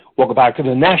Welcome back to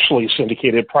the nationally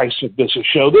syndicated Price of Business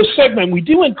show. This segment we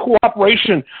do in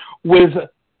cooperation with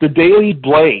the Daily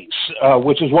Blaze,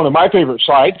 which is one of my favorite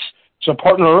sites. It's a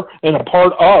partner and a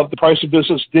part of the Price of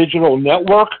Business digital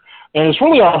network, and it's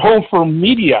really our home for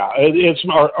media. It's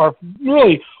our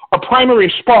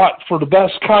primary spot for the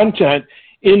best content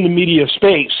in the media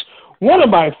space. One of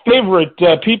my favorite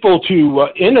people to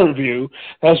interview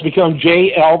has become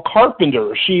J.L.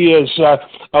 Carpenter. She is a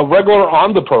regular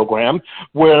on the program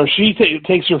where she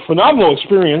takes her phenomenal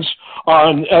experience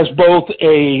on as both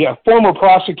a former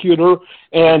prosecutor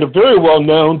and a very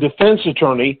well-known defense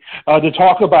attorney to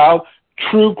talk about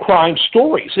true crime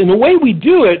stories. And the way we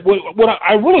do it, what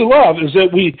I really love is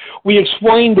that we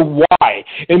explain the why.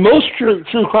 In most true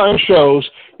crime shows,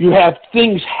 you have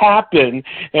things happen,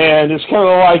 and it's kind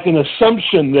of like an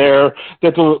assumption there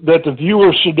that the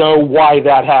viewer should know why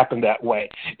that happened that way.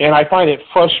 And I find it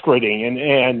frustrating,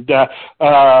 and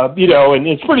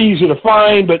it's pretty easy to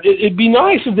find, but it'd be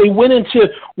nice if they went into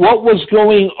what was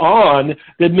going on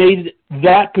that made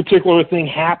that particular thing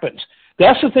happen.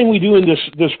 That's the thing we do in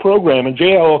this program, and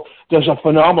JL does a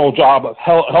phenomenal job of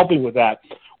helping with that.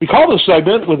 We call this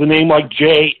segment with a name like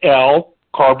J.L.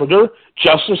 Carpenter,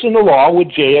 Justice in the Law with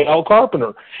J.L.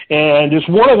 Carpenter. And it's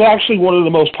one of the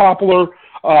most popular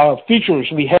features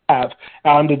we have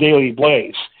on the Daily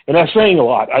Blaze. And that's saying a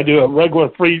lot. I do a regular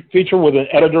free feature with an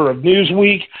editor of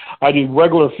Newsweek. I do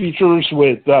regular features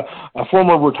with a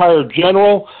former retired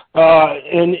general,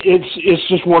 and it's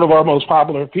just one of our most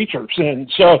popular features. And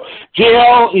so,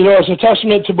 JL, is a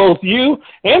testament to both you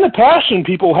and the passion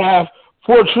people have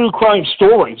for true crime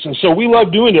stories. And so we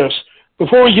love doing this.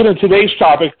 Before we get into today's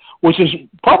topic, which is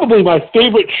probably my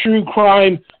favorite true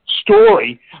crime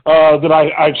story that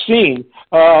I've seen,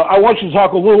 I want you to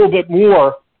talk a little bit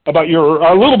about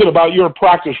your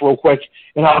practice real quick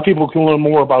and how people can learn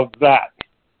more about that.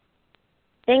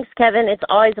 Thanks, Kevin. It's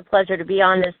always a pleasure to be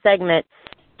on this segment.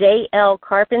 J.L.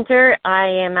 Carpenter. I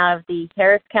am out of the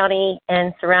Harris County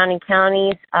and surrounding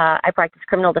counties. I practice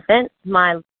criminal defense.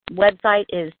 My website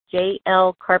is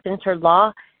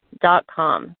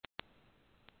jlcarpenterlaw.com.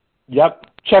 Yep.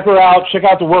 Check her out. Check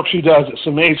out the work she does. It's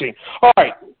amazing. All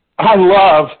right. I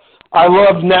love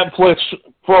Netflix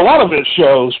for a lot of its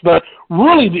shows, but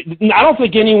really, I don't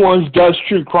think anyone does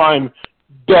true crime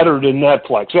better than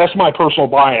Netflix. That's my personal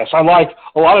bias. I like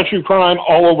a lot of true crime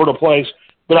all over the place,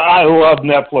 but I love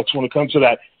Netflix when it comes to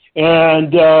that.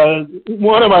 And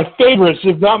one of my favorites,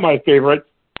 if not my favorite,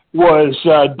 was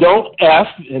Don't F,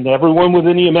 and everyone with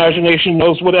any imagination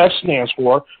knows what F stands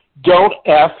for, Don't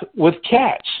F with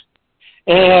Cats.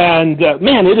 And,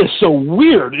 man, it is so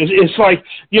weird. It's like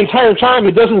the entire time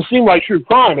it doesn't seem like true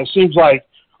crime. It seems like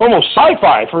almost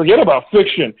sci-fi. Forget about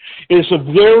fiction. It's a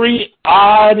very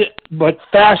odd but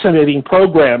fascinating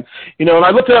program. And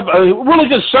I looked up a really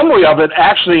good summary of it.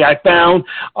 Actually, I found,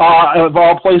 of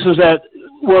all places, that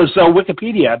was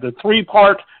Wikipedia. The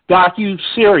 3-part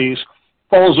docu-series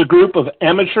follows a group of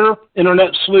amateur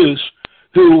internet sleuths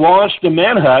who launched a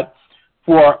manhunt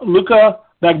for Luca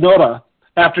Magnotta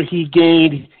after he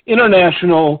gained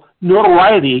international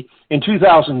notoriety in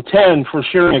 2010 for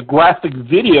sharing a graphic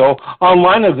video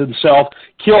online of himself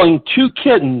killing 2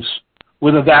 kittens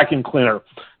with a vacuum cleaner.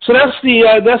 So that's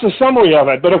a summary of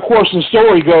it. But, of course, the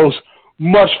story goes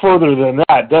much further than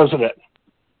that, doesn't it?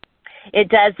 It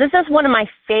does. This is one of my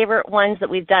favorite ones that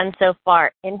we've done so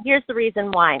far, and here's the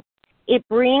reason why. It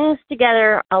brings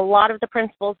together a lot of the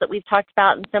principles that we've talked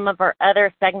about in some of our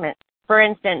other segments. For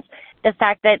instance, the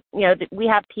fact that, that we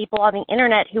have people on the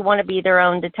internet who want to be their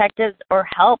own detectives or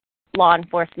help law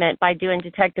enforcement by doing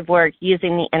detective work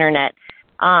using the internet.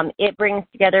 It brings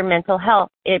together mental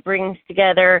health. It brings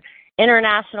together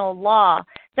international law.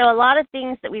 So a lot of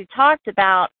things that we've talked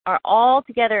about are all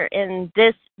together in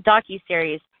this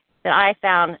docuseries that I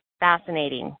found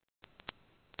fascinating.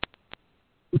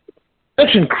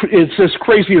 It's as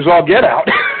crazy as all get out.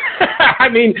 I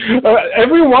mean,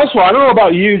 every once in a while, I don't know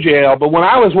about you, JL, but when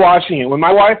I was watching it, when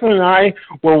my wife and I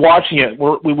were watching it,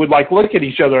 we would look at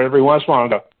each other every once in a while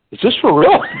and go, is this for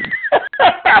real?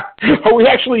 Are we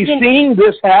actually seeing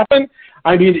this happen?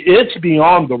 I mean, it's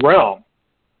beyond the realm.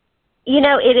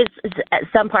 It is.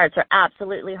 Some parts are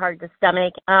absolutely hard to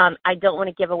stomach. I don't want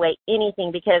to give away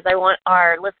anything because I want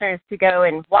our listeners to go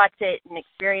and watch it and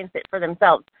experience it for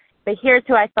themselves. But here's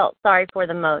who I felt sorry for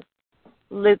the most.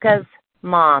 Luca's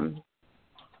mom.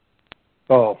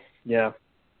 Oh, yeah.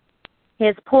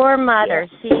 His poor mother.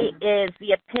 Yeah. She is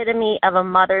the epitome of a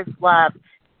mother's love.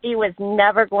 She was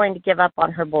never going to give up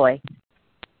on her boy.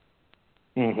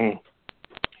 Mm-hmm.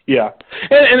 Yeah.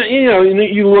 And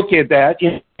you look at that,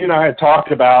 I had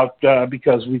talked about,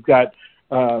 because we've got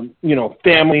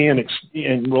family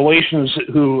and relations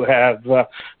who have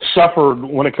suffered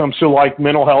when it comes to like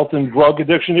mental health and drug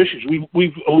addiction issues.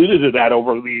 We've alluded to that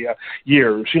over the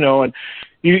years, and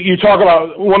you talk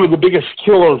about one of the biggest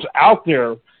killers out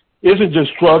there isn't just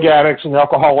drug addicts and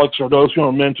alcoholics or those who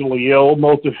are mentally ill,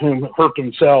 most of whom hurt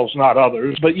themselves, not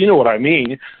others, but you know what I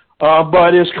mean.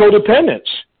 But it's codependence.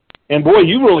 And boy,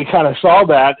 you really kind of saw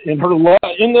that in her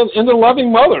in the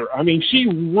loving mother. I mean, she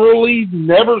really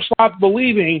never stopped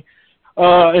believing.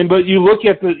 But you look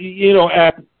at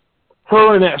at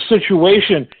her in that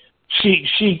situation,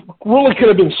 she really could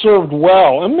have been served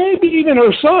well, and maybe even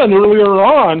her son earlier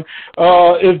on,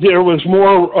 if there was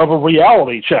more of a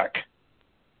reality check.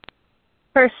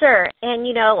 For sure. And,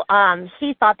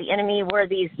 she thought the enemy were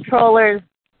these trollers.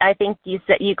 I think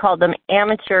you called them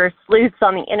amateur sleuths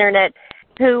on the internet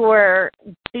who were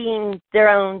being their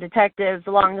own detectives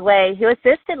along the way who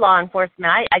assisted law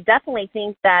enforcement. I definitely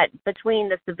think that between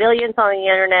the civilians on the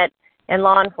internet and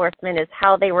law enforcement is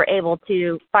how they were able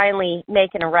to finally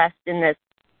make an arrest in this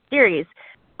series.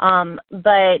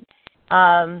 But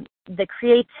the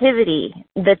creativity,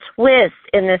 the twist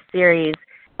in this series,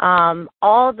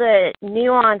 all the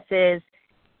nuances,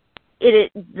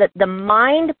 the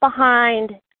mind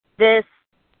behind this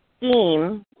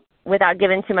theme, without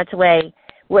giving too much away,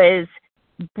 was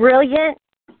brilliant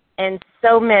and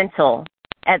so mental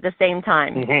at the same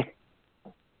time.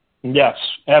 Mm-hmm. Yes,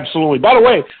 absolutely. By the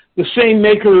way, the same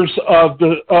makers of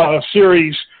the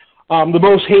series, The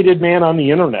Most Hated Man on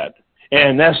the Internet.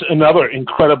 And that's another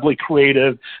incredibly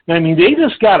creative. I mean, they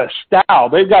just got a style.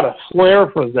 They've got a flair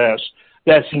for this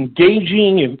that's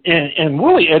engaging and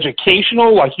really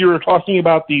educational, like you were talking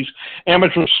about these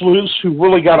amateur sleuths who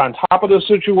really got on top of the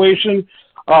situation.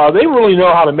 They really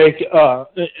know how to make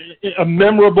a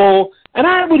memorable, and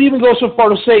I would even go so far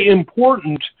to say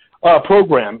important,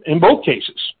 program in both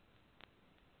cases.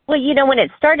 Well, when it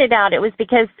started out, it was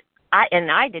because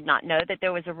I did not know that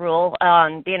there was a rule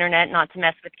on the internet not to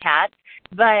mess with cats,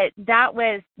 but that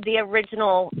was the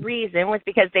original reason, was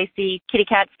because they see kitty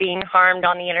cats being harmed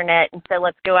on the internet, and so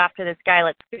let's go after this guy,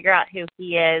 let's figure out who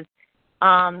he is.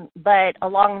 But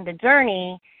along the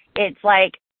journey, it's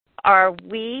like, are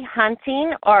we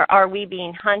hunting or are we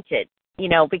being hunted?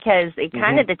 Because it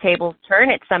kind of the tables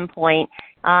turn at some point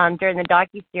during the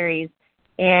docuseries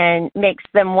and makes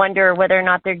them wonder whether or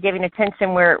not they're giving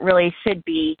attention where it really should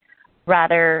be,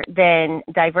 rather than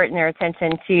diverting their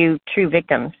attention to true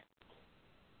victims.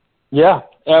 Yeah,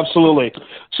 absolutely.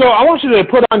 So I want you to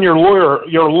put on your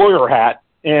lawyer hat,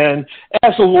 and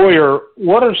as a lawyer,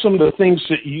 what are some of the things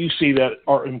that you see that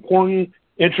are important,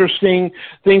 interesting,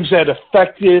 things that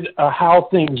affected how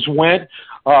things went?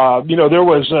 There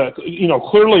was,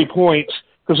 clearly points,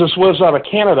 because this was out of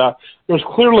Canada, there's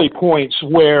clearly points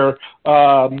where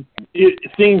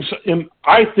things,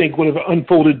 I think, would have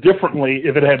unfolded differently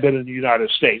if it had been in the United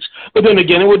States. But then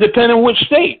again, it would depend on which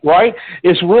state, right?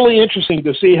 It's really interesting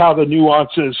to see how the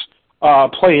nuances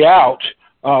play out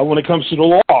when it comes to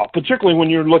the law, particularly when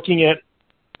you're looking at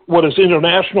what is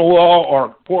international law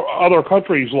or other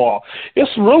countries' law.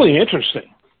 It's really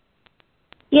interesting.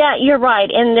 Yeah, you're right.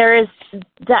 And there is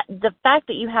that the fact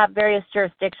that you have various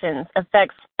jurisdictions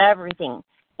affects everything.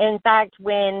 In fact,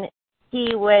 when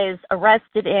he was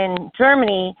arrested in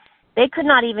Germany, they could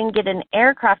not even get an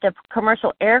aircraft, a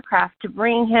commercial aircraft, to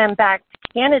bring him back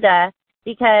to Canada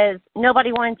because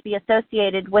nobody wanted to be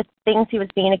associated with things he was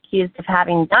being accused of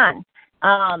having done.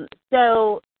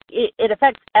 So it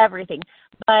affects everything.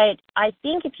 But I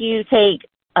think if you take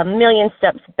a million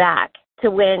steps back to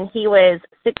when he was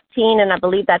 16, and I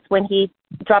believe that's when he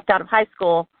dropped out of high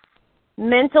school,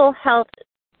 mental health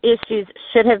issues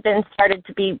should have been started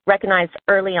to be recognized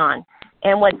early on.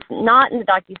 And what's not in the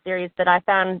docuseries that I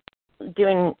found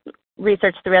doing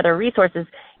research through other resources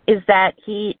is that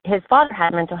his father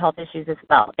had mental health issues as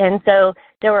well. And so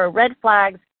there were red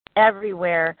flags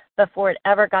everywhere before it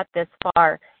ever got this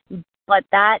far. But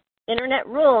that internet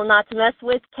rule not to mess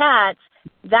with cats,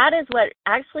 that is what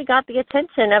actually got the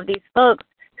attention of these folks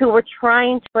who were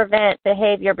trying to prevent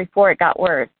behavior before it got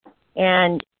worse.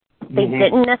 And they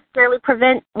didn't necessarily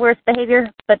prevent worse behavior,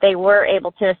 but they were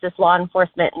able to assist law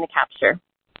enforcement in the capture.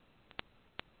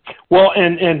 Well,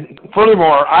 and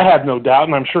furthermore, I have no doubt,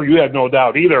 and I'm sure you have no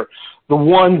doubt either, the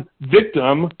one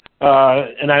victim,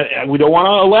 and we don't want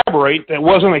to elaborate, that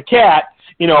wasn't a cat,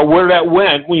 where that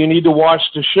went, when you need to watch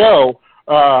the show,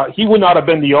 he would not have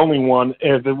been the only one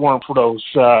if it weren't for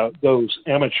those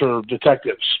amateur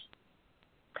detectives.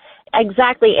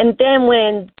 Exactly. And then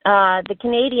when the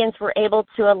Canadians were able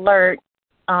to alert,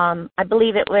 I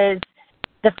believe it was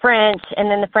the French and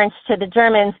then the French to the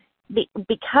Germans,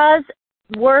 because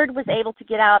word was able to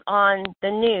get out on the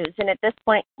news, and at this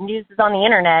point, news is on the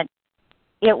internet,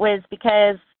 it was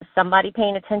because somebody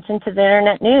paying attention to the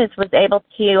internet news was able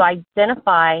to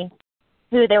identify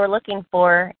who they were looking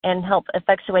for and help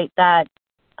effectuate that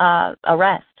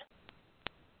arrest.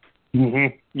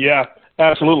 Mm-hmm. Yeah,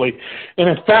 absolutely. And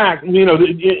in fact, in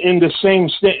the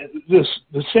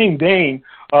same vein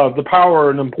of the power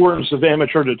and importance of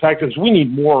amateur detectives, we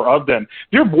need more of them.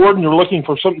 If you're bored and you're looking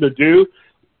for something to do,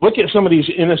 look at some of these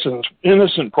innocence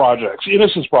projects,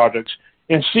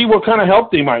 and see what kind of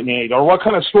help they might need or what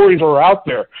kind of stories are out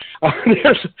there.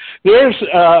 There's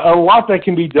a lot that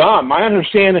can be done. My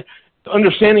understanding is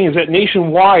that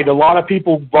nationwide, a lot of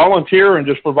people volunteer and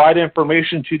just provide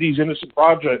information to these innocent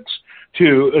projects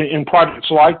in projects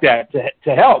like that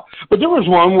to help. But there was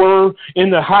one where in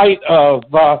the height of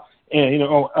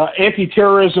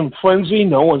anti-terrorism frenzy,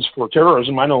 no one's for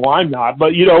terrorism. I know I'm not.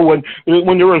 But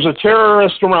when there was a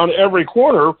terrorist around every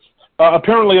corner,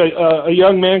 apparently a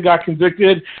young man got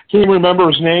convicted. Can't remember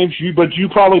his name, but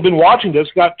you've probably been watching this.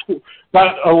 Got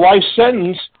a life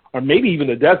sentence, or maybe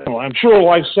even a death penalty. I'm sure a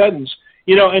life sentence.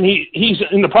 And he's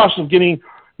in the process of getting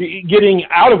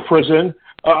out of prison.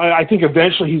 I think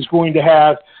eventually he's going to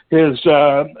have his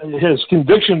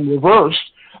conviction reversed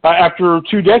after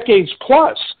 2 decades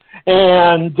plus.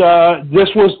 And this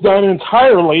was done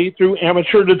entirely through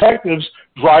amateur detectives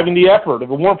driving the effort. If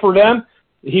it weren't for them,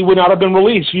 he would not have been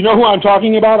released. You know who I'm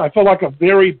talking about? I feel like a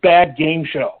very bad game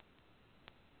show.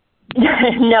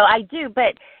 No, I do,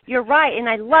 but you're right, and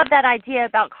I love that idea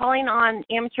about calling on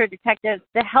amateur detectives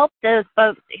to help those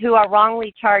folks who are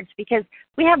wrongly charged, because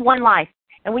we have one life,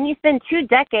 and when you spend 2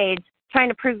 decades trying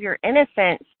to prove your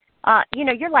innocence,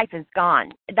 your life is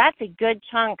gone. That's a good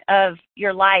chunk of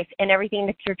your life and everything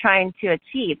that you're trying to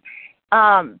achieve.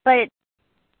 But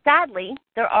sadly,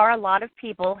 there are a lot of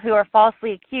people who are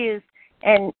falsely accused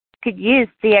and could use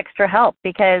the extra help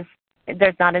because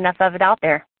there's not enough of it out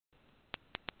there.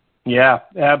 Yeah,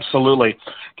 absolutely.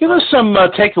 Give us some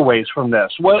takeaways from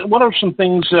this. What are some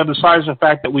things besides the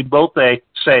fact that we both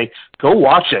say, go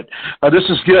watch it. This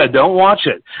is good. Don't watch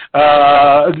it.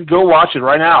 Go watch it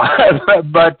right now.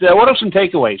 But what are some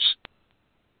takeaways?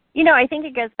 I think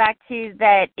it goes back to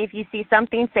that if you see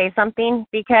something, say something,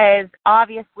 because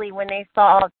obviously when they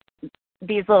saw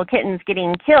these little kittens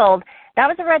getting killed, that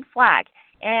was a red flag.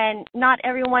 And not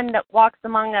everyone that walks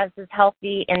among us is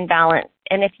healthy and balanced.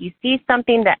 And if you see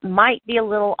something that might be a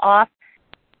little off,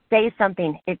 say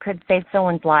something. It could save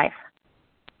someone's life.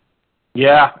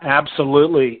 Yeah,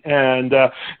 absolutely. And,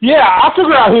 I'll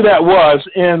figure out who that was,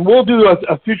 and we'll do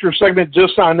a future segment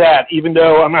just on that, even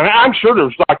though I'm sure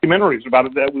there's documentaries about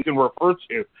it that we can refer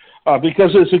to,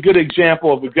 because it's a good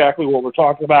example of exactly what we're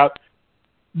talking about.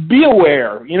 Be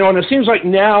aware, and it seems like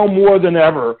now more than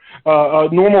ever, a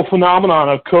normal phenomenon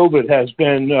of COVID has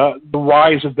been the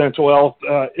rise of mental health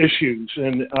issues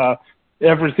and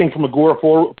everything from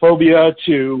agoraphobia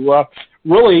to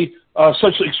really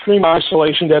such extreme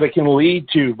isolation that it can lead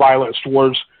to violence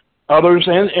towards others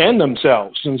and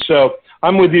themselves. And so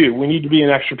I'm with you. We need to be an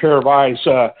extra pair of eyes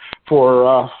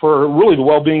for really the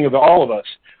well-being of all of us.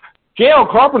 Gail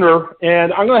Carpenter,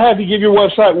 and I'm going to have you give your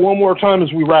website one more time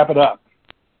as we wrap it up.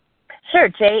 Sure,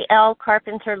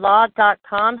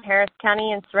 jlcarpenterlaw.com, Harris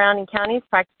County and surrounding counties,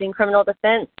 practicing criminal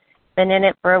defense. Been in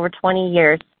it for over 20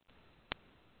 years.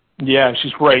 Yeah,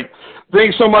 she's great.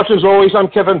 Thanks so much as always. I'm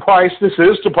Kevin Price. This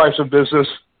is The Price of Business.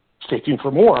 Stay tuned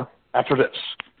for more after this.